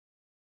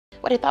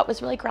What I thought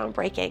was really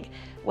groundbreaking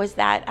was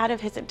that out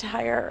of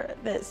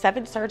the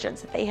 7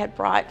 surgeons that they had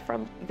brought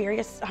from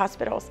various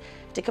hospitals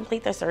to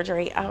complete the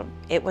surgery,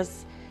 it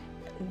was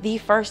the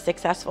first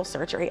successful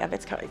surgery of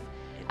its kind.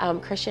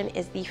 Christian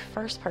is the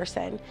first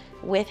person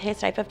with his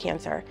type of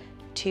cancer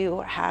to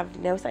have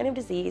no sign of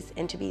disease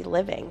and to be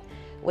living,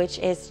 which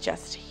is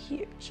just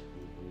huge.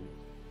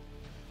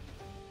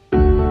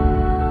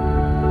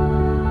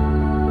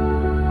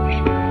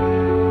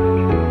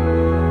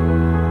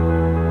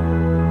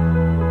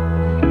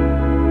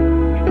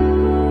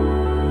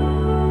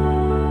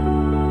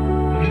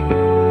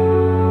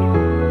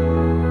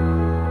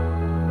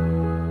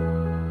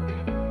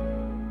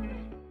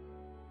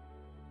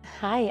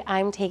 Hi,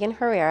 I'm Tegan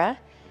Herrera,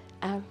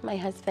 my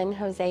husband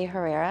Jose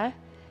Herrera,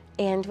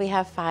 and we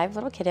have 5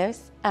 little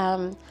kiddos.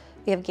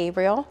 We have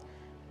Gabriel,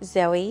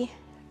 Zoe,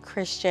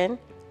 Christian,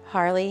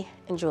 Harley,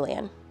 and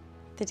Julian.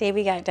 The day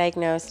we got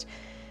diagnosed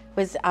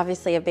was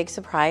obviously a big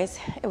surprise.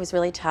 It was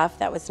really tough.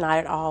 That was not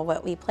at all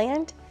what we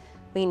planned.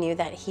 We knew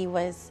that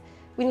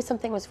we knew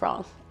something was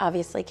wrong.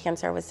 Obviously,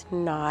 cancer was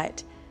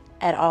not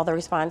at all the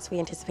response we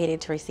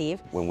anticipated to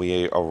receive. When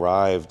we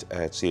arrived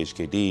at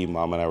CHKD,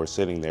 Mom and I were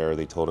sitting there,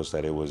 they told us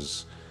that it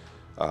was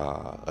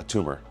a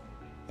tumor.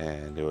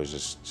 And it was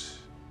just,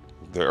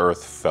 the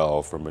earth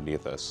fell from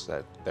beneath us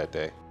that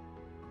day.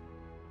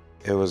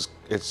 It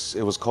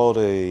was called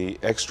a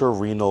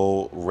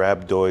extrarenal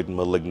rhabdoid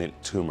malignant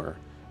tumor.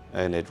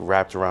 And it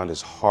wrapped around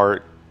his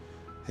heart,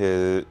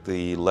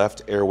 the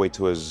left airway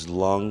to his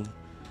lung,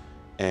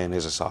 and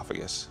his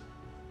esophagus.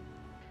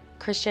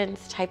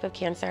 Christian's type of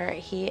cancer,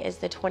 he is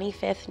the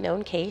 25th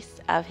known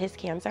case of his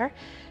cancer,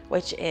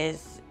 which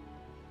is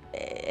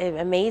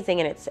amazing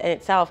in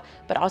itself,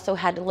 but also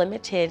had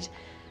limited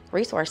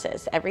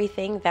resources.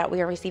 Everything that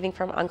we are receiving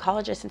from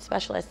oncologists and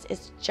specialists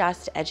is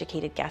just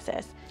educated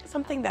guesses.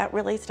 Something that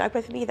really stuck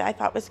with me that I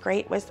thought was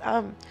great was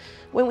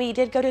when we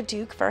did go to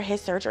Duke for his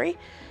surgery,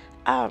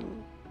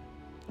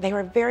 they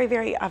were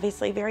very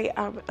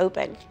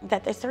open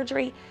that the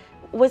surgery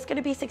was going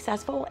to be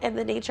successful in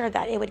the nature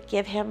that it would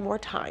give him more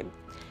time.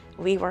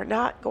 We were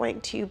not going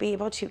to be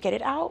able to get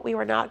it out. We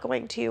were not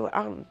going to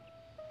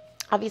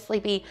obviously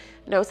be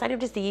no sign of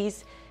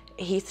disease.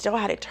 He still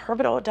had a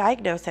terminal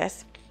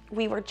diagnosis.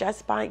 We were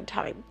just buying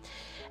time.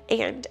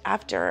 And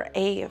after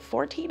a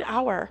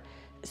 14-hour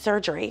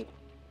surgery,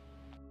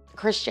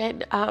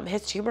 Christian,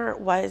 his tumor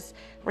was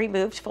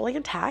removed fully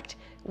intact,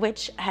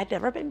 which had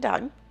never been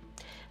done.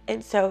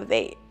 And so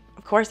they,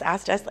 of course,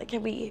 asked us, like,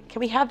 can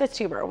we have this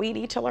tumor? We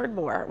need to learn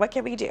more. What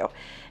can we do?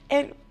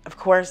 And of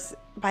course,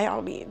 by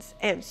all means.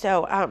 And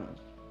so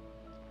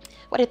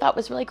what I thought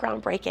was really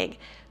groundbreaking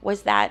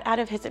was that out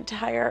of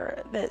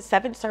the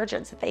 7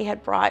 surgeons that they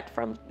had brought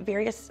from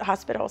various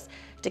hospitals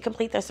to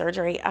complete the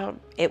surgery,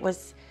 it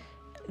was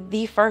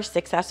the first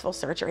successful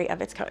surgery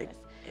of its kind.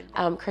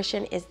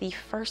 Christian is the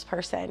first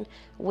person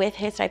with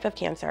his type of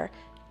cancer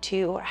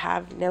to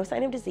have no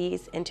sign of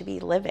disease and to be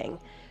living,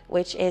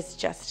 which is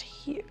just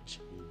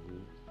huge.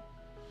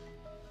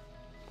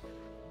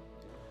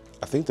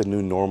 I think the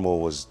new normal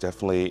was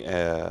definitely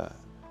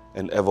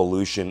an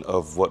evolution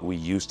of what we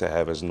used to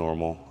have as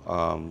normal,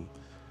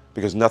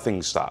 because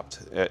nothing stopped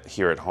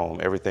here at home.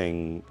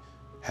 Everything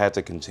had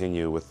to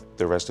continue with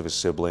the rest of his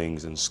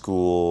siblings and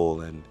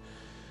school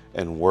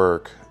and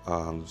work.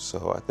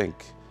 So I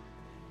think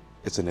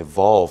it's an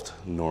evolved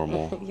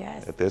normal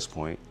Yes. At this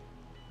point.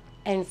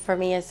 And for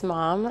me as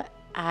mom,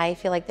 I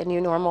feel like the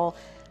new normal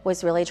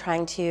was really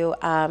trying to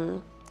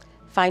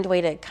find a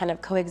way to kind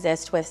of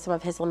coexist with some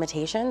of his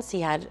limitations. He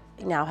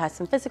now has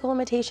some physical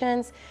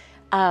limitations,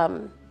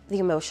 the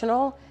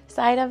emotional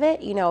side of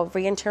it,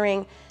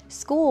 re-entering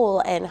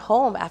school and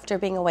home after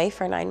being away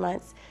for 9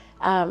 months.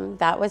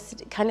 That was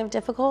kind of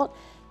difficult.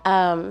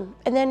 And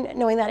then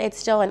knowing that it's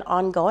still an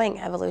ongoing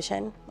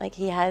evolution, like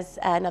he has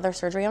another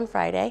surgery on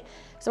Friday.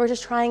 So we're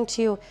just trying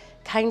to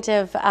kind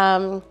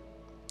of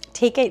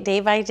take it day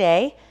by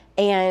day,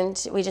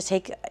 and we just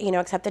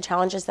accept the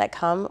challenges that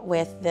come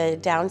with the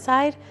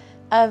downside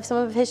of some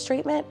of his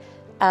treatment.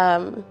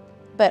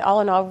 But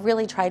all in all,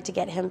 really tried to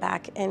get him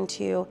back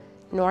into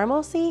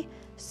normalcy,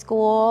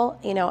 school,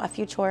 a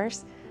few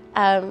chores,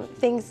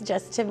 things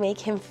just to make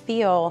him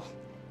feel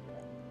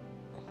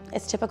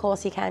as typical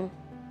as he can.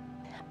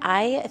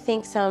 I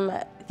think some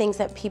things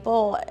that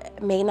people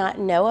may not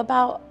know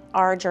about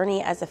our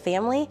journey as a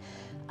family,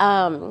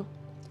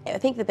 I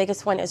think the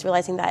biggest one is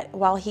realizing that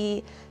while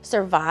he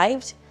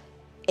survived,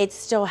 it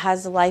still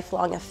has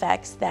lifelong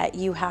effects that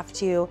you have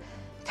to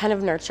kind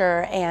of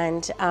nurture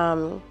and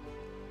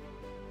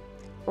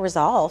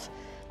resolve.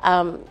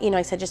 Like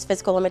I said, just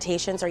physical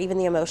limitations or even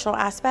the emotional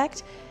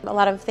aspect. A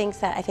lot of things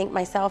that I think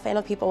myself and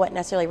other people wouldn't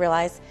necessarily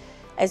realize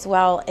as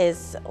well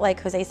is, like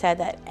Jose said,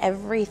 that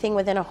everything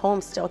within a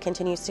home still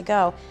continues to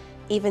go,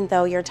 even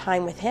though your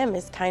time with him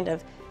is kind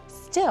of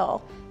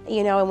still,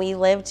 and we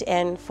lived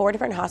in 4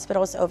 different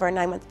hospitals over a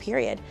 9-month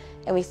period,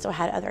 and we still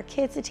had other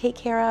kids to take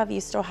care of. You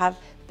still have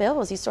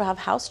bills, you still have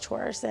house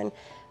chores, and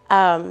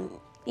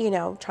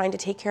trying to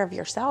take care of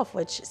yourself,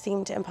 which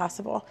seemed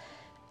impossible.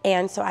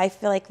 And so I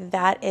feel like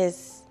that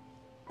is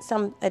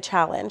a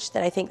challenge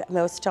that I think that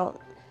most don't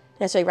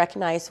necessarily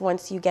recognize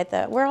once you get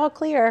we're all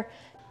clear.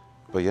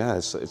 But yeah,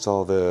 it's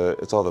all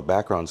the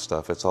background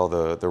stuff. It's all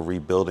the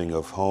rebuilding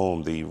of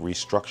home, the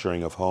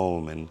restructuring of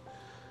home, and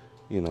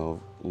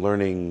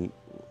learning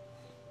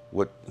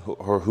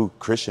who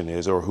Christian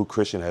is, or who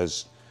Christian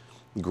has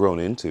grown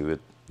into it,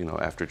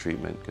 after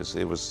treatment, because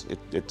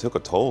it took a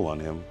toll on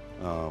him,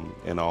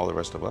 and all the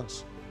rest of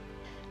us.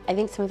 I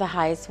think some of the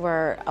highs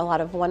were a lot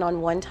of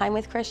one-on-one time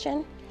with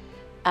Christian,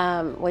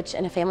 which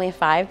in a family of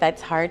 5,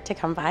 that's hard to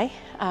come by,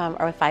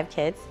 or with 5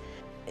 kids.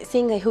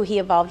 Seeing who he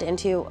evolved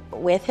into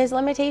with his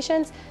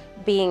limitations,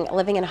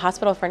 living in a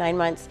hospital for 9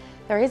 months,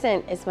 there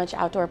isn't as much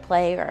outdoor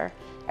play or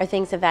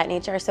things of that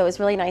nature. So it was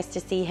really nice to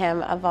see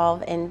him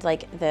evolve in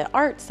like the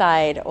art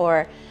side,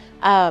 or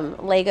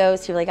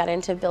Legos. He really got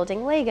into building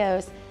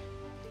Legos.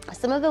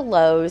 Some of the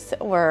lows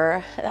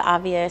were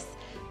obvious.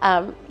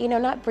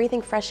 Not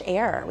breathing fresh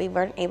air. We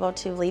weren't able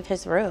to leave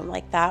his room.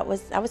 Like that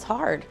was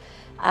hard.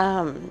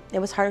 It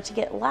was hard to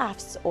get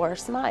laughs or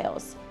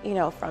smiles,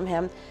 from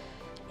him.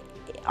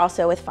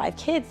 Also with 5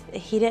 kids,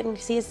 he didn't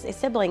see his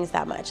siblings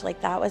that much. Like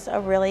that was a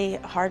really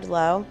hard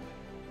low.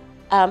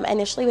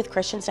 Initially with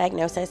Christian's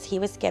diagnosis, he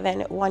was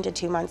given 1 to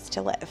 2 months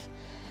to live.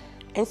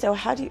 And so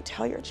how do you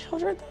tell your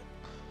children that?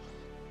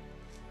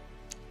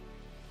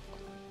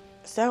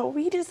 So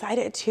we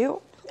decided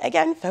to,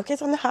 again,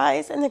 focus on the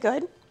highs and the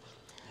good,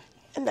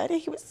 and that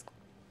he was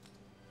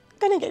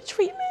gonna get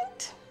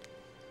treatment.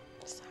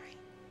 Sorry.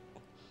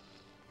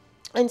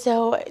 And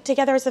so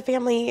together as a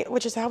family,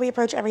 which is how we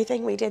approach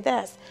everything, we did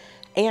this.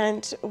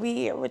 And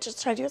we would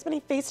just try to do as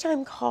many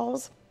FaceTime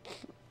calls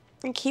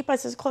and keep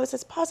us as close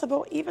as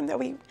possible, even though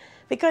we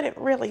couldn't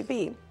really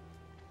be.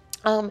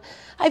 I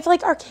feel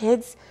like our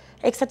kids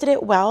accepted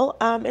it well,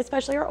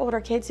 especially our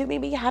older kids who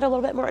maybe had a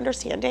little bit more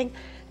understanding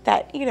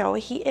that,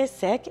 he is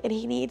sick and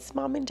he needs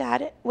mom and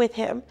dad with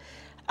him,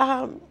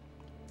 and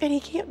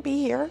he can't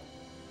be here.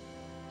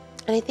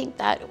 And I think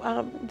that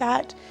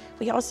that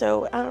we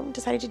also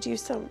decided to do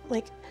some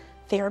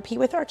therapy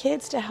with our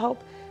kids to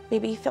help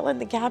maybe fill in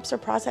the gaps or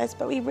process.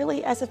 But we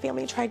really, as a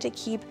family, tried to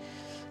keep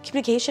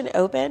communication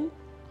open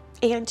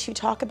and to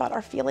talk about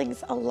our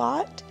feelings a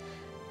lot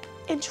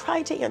and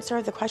try to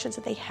answer the questions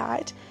that they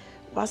had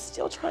while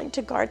still trying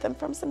to guard them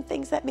from some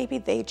things that maybe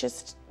they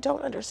just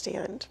don't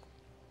understand.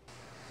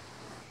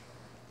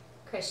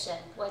 Christian,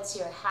 what's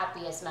your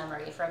happiest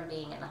memory from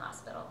being in the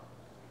hospital?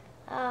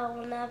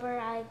 Whenever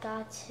I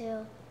got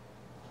to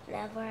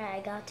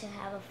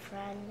have a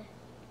friend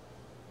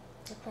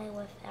to play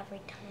with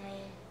every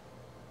time.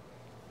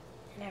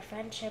 And our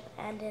friendship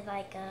ended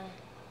like a...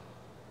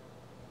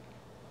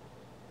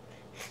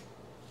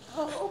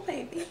 Oh,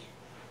 baby.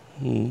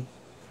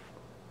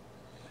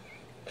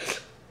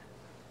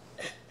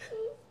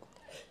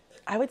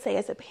 I would say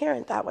as a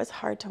parent, that was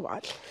hard to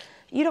watch.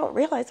 You don't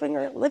realize when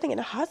you're living in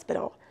a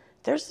hospital,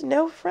 there's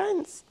no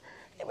friends.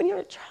 And when you're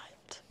a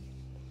child,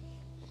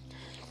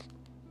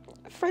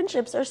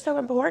 friendships are so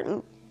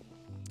important.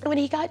 And when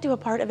he got to a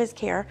part of his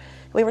care,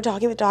 we were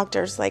talking with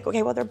doctors,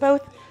 okay, well, they're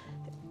both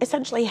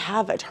essentially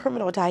have a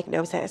terminal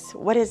diagnosis.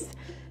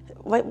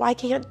 Why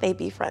can't they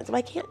be friends?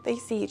 Why can't they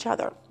see each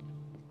other?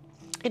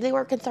 And they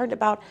were concerned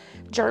about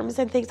germs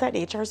and things of that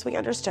nature, so we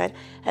understood.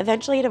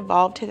 Eventually it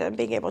evolved to them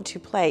being able to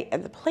play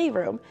in the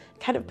playroom,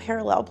 kind of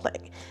parallel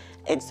playing.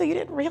 And so you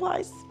didn't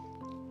realize,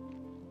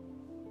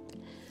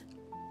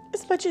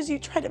 as much as you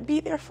try to be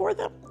there for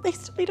them, they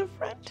still need a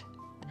friend.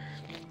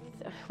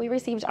 We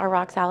received our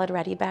Rock Salad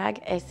Ready bag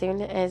as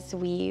soon as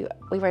we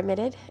were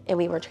admitted and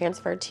we were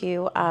transferred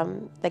to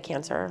the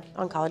cancer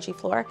oncology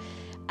floor.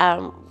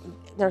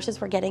 Nurses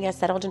were getting us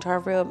settled into our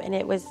room, and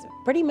it was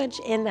pretty much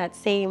in that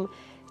same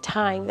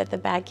time that the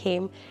bag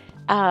came.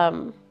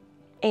 And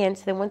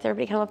so then once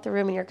everybody came up the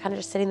room and you're kind of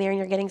just sitting there and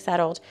you're getting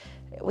settled,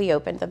 we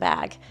opened the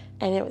bag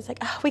and it was like,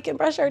 oh, we can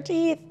brush our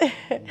teeth.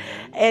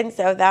 And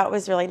so that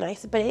was really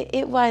nice, but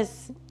it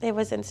was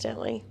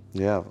instantly.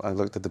 Yeah, I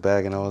looked at the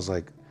bag and I was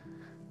like,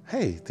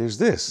 hey, there's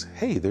this.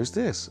 Hey, there's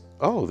this.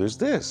 Oh, there's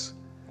this.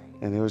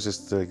 And it was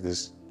just like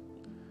this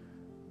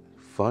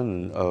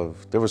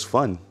there was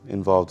fun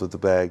involved with the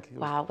bag.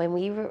 Wow, when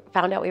we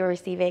found out we were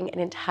receiving an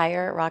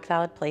entire Rock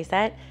Salad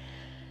playset,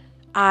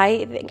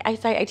 I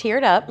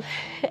teared up,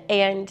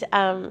 and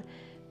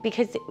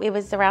because it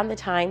was around the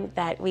time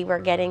that we were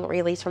getting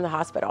released from the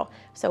hospital.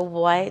 So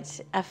what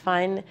a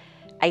fun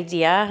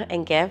idea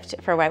and gift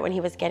for right when he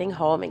was getting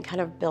home and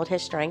kind of build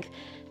his strength.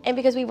 And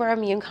because we were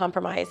immune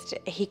compromised,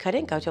 he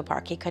couldn't go to a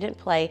park, he couldn't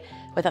play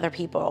with other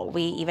people.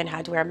 We even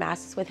had to wear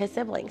masks with his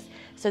siblings.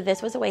 So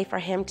this was a way for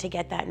him to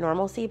get that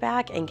normalcy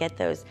back and get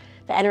the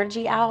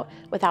energy out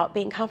without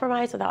being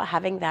compromised, without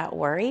having that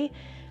worry.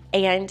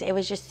 And it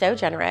was just so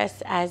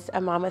generous as a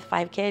mom with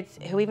 5 kids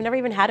who we've never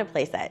even had a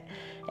playset.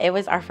 It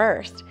was our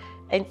first.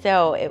 And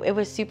so it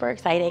was super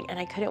exciting, and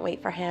I couldn't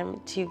wait for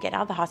him to get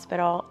out of the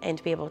hospital and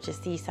to be able to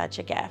see such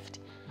a gift.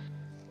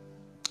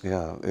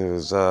 Yeah, it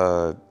was,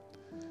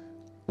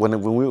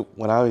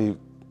 when I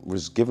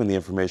was given the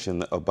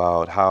information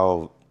about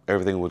how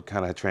everything would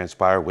kind of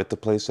transpire with the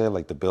playset,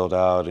 like the build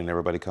out and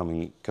everybody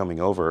coming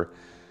over,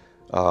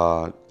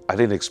 I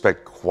didn't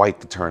expect quite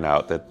the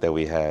turnout that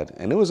we had.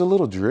 And it was a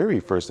little dreary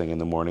first thing in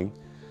the morning,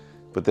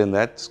 but then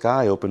that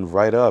sky opened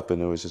right up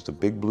and it was just a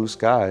big blue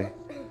sky.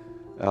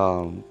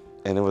 And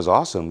it was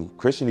awesome.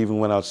 Christian even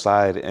went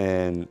outside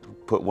and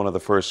put one of the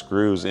first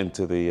screws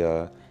into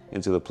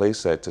the play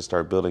set to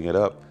start building it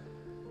up.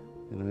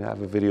 And I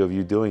have a video of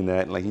you doing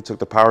that. And like he took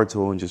the power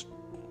tool and just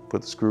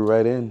put the screw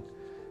right in.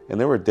 And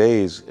there were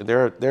days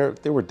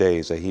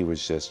that he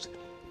was just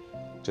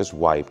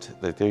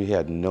wiped. That he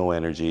had no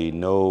energy,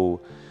 no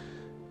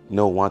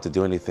want to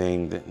do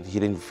anything. That he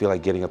didn't feel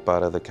like getting up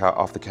out of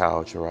off the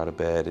couch or out of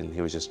bed, and he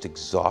was just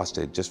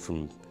exhausted just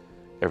from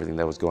everything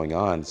that was going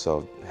on.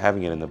 So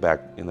having it in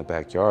the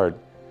backyard,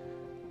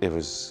 it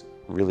was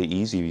really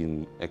easy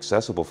and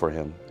accessible for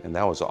him, and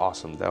that was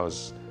awesome. That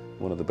was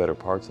one of the better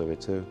parts of it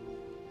too.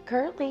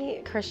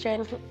 Currently,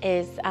 Christian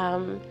is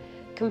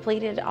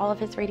completed all of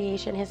his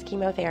radiation, his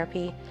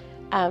chemotherapy.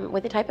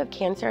 With the type of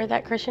cancer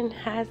that Christian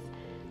has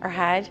or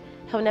had,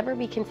 he'll never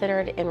be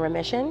considered in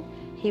remission.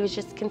 He was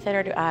just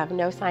considered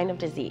no sign of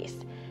disease.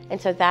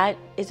 And so that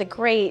is a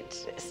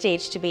great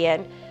stage to be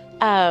in.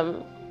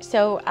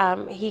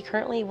 So he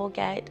currently will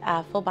get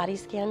full body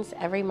scans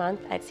every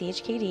month at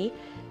CHKD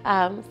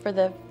for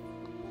the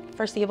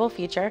foreseeable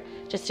future,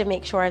 just to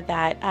make sure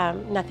that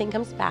nothing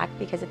comes back,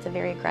 because it's a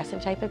very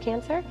aggressive type of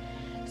cancer.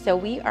 So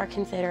we are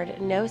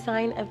considered no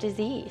sign of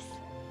disease.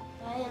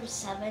 I am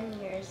 7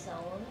 years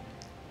old.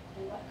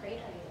 And what grade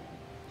are you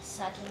in?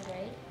 2nd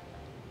grade.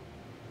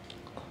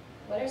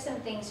 What are some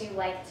things you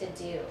like to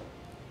do?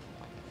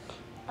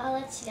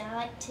 Let's see, I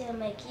like to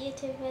make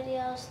YouTube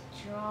videos,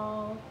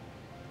 draw,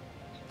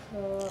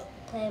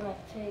 play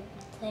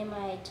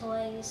my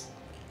toys,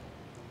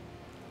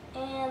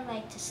 and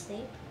like to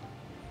sleep.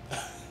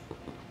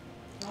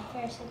 My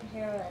favorite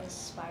superhero is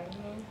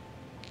Spider-Man.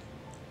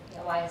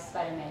 Why is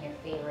Spider-Man your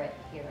favorite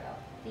hero?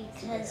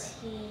 Because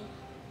he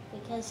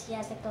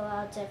has like a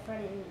lot of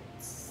different,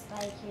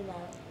 like,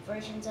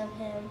 versions of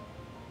him.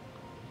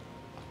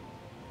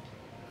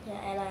 Yeah,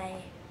 and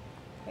I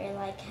really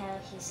like how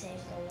he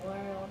saves the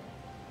world.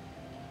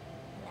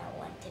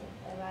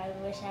 And I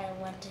wish I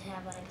want to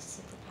have like a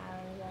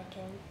superpower like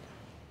him.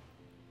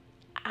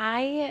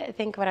 I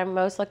think what I'm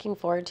most looking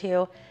forward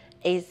to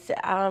is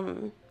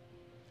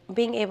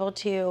being able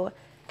to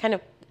kind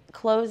of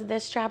close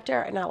this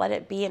chapter and not let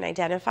it be an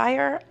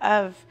identifier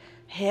of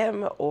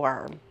him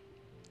or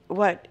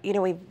what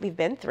we've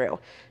been through.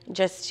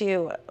 Just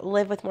to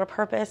live with more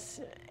purpose,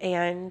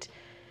 and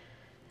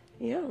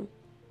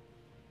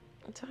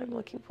that's what I'm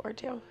looking forward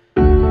to.